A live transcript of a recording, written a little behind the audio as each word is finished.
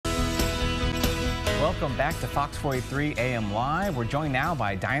Welcome back to Fox 43 AM Live. We're joined now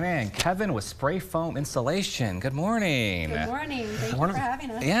by Dinah and Kevin with Spray Foam Installation. Good morning. Good morning. Thank you for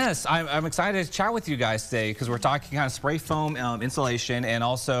having us. Yes, I'm excited to chat with you guys today because we're talking kind of spray foam insulation and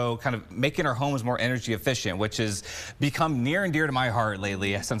also kind of making our homes more energy efficient, which has become near and dear to my heart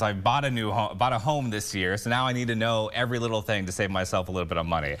lately since I bought a home this year. So now I need to know every little thing to save myself a little bit of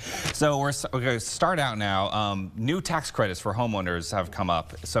money. So we're going to start out now. New tax credits for homeowners have come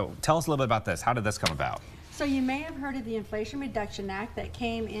up. So tell us a little bit about this. How did this come about? So you may have heard of the Inflation Reduction Act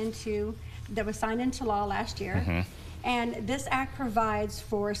that was signed into law last year. And this act provides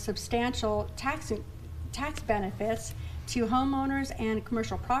for substantial tax benefits to homeowners and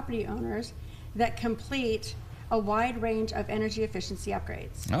commercial property owners that complete a wide range of energy efficiency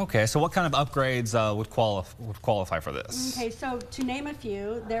upgrades. Okay, so what kind of upgrades would qualify for this? Okay, so to name a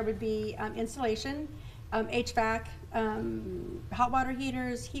few, there would be insulation, HVAC, hot water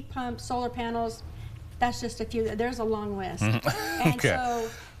heaters, heat pumps, solar panels. That's just a few. There's a long list. And so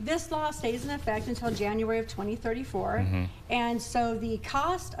this law stays in effect until January of 2034. And so the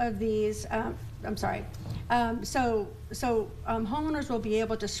cost of these, homeowners will be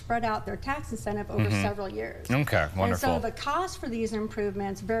able to spread out their tax incentive over several years. Okay, wonderful. And so the cost for these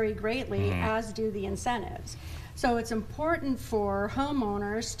improvements vary greatly, as do the incentives. So it's important for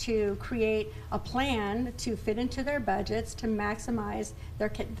homeowners to create a plan to fit into their budgets to maximize their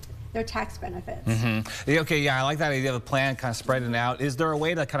tax benefits. Okay, yeah, I like that idea of a plan, kind of spreading it out. Is there a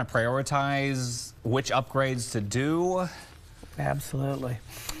way to kind of prioritize which upgrades to do? Absolutely.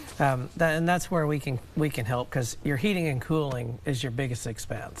 And that's where we can help, because your heating and cooling is your biggest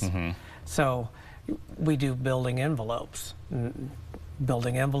expense. So we do building envelopes.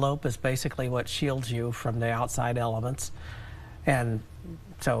 Building envelope is basically what shields you from the outside elements, and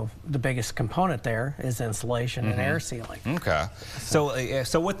so the biggest component there is insulation and air sealing. Okay. So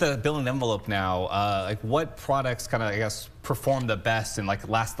with the building envelope now, like what products kind of, I guess, perform the best and like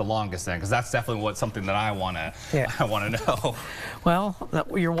last the longest then? Because that's definitely something that I want to know. Well,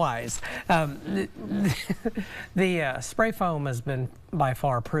 you're wise. The spray foam has been by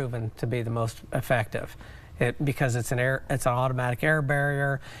far proven to be the most effective. Because it's an automatic air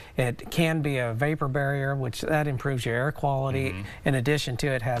barrier. It can be a vapor barrier, which that improves your air quality. In addition to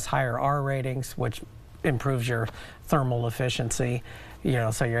it has higher R ratings, which improves your thermal efficiency. You know,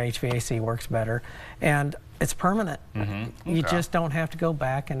 so your HVAC works better, and it's permanent. You just don't have to go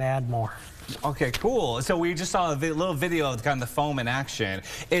back and add more. Okay, cool. So we just saw a little video of kind of the foam in action.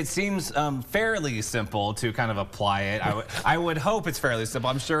 It seems fairly simple to kind of apply it. I would hope it's fairly simple.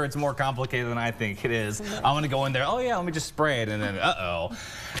 I'm sure it's more complicated than I think it is. I want to go in there, oh yeah, let me just spray it, and then uh-oh.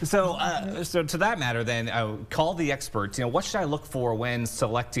 So to that matter then, call the experts. You know, what should I look for when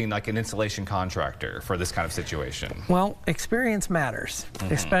selecting like an installation contractor for this kind of situation? Well, experience matters,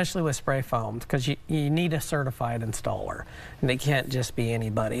 especially with spray foam, because you need a certified installer, and they can't just be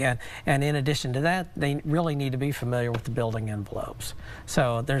anybody. And in addition to that, they really need to be familiar with the building envelopes.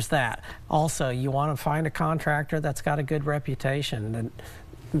 So there's that. Also, you want to find a contractor that's got a good reputation, and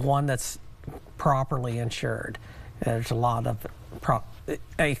one that's properly insured. There's a lot of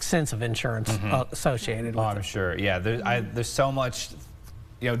extensive insurance associated with it. I'm sure. Yeah, there's so much,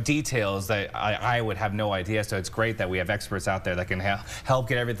 you know, details that I would have no idea. So it's great that we have experts out there that can help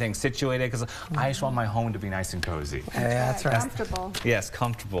get everything situated, because I just want my home to be nice and cozy. Yeah, that's right. Comfortable. Yes,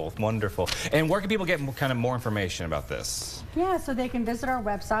 comfortable. Wonderful. And where can people get kind of more information about this? Yeah, so they can visit our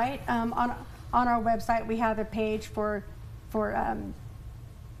website. On our website, we have a page for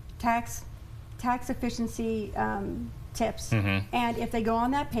tax efficiency tips. And if they go on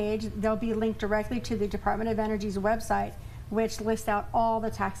that page, they'll be linked directly to the Department of Energy's website, which lists out all the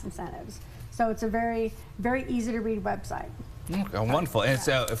tax incentives. So it's a very, very easy to read website. Okay, wonderful. And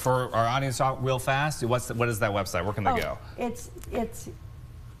so for our audience, real fast, what is that website? Where can they go? It's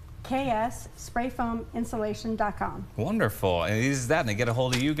KSSprayfoaminsulation.com. Wonderful. And it is that, and they get a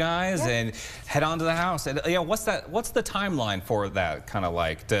hold of you guys and head on to the house. And yeah, what's the timeline for that, kind of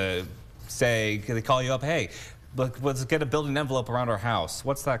like to say, can they call you up, hey, let's get a building envelope around our house?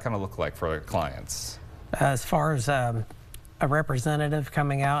 What's that kind of look like for our clients? As far as a representative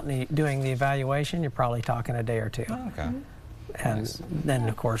coming out and doing the evaluation, you're probably talking a day or two. Okay. And then,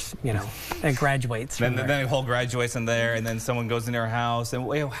 of course, you know, it graduates. Then the whole graduates in there, and then someone goes in their house. And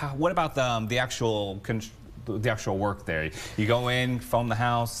what about the actual work there? You go in, foam the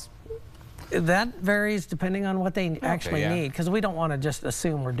house. That varies depending on what they actually need, because we don't want to just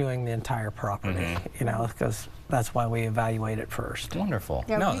assume we're doing the entire property, you know, because that's why we evaluate it first. Wonderful.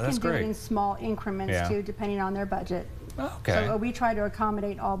 Yeah, no, we that's can do great. it in small increments too, depending on their budget. Okay. So we try to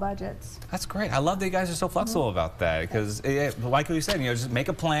accommodate all budgets. That's great. I love that you guys are so flexible about that because, like you said, just make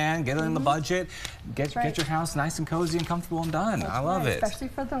a plan, get it in the budget, get your house nice and cozy and comfortable and done. I love it. Especially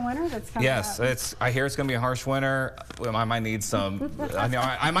for the winter that's coming up. Yes, I hear it's going to be a harsh winter. I might need some.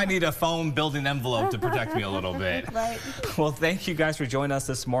 I might need a foam building envelope to protect me a little bit. Right. Well, thank you guys for joining us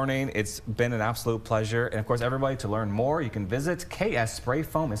this morning. It's been an absolute pleasure. And of course, everybody, to learn more, you can visit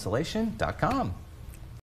kssprayfoaminstallation.com.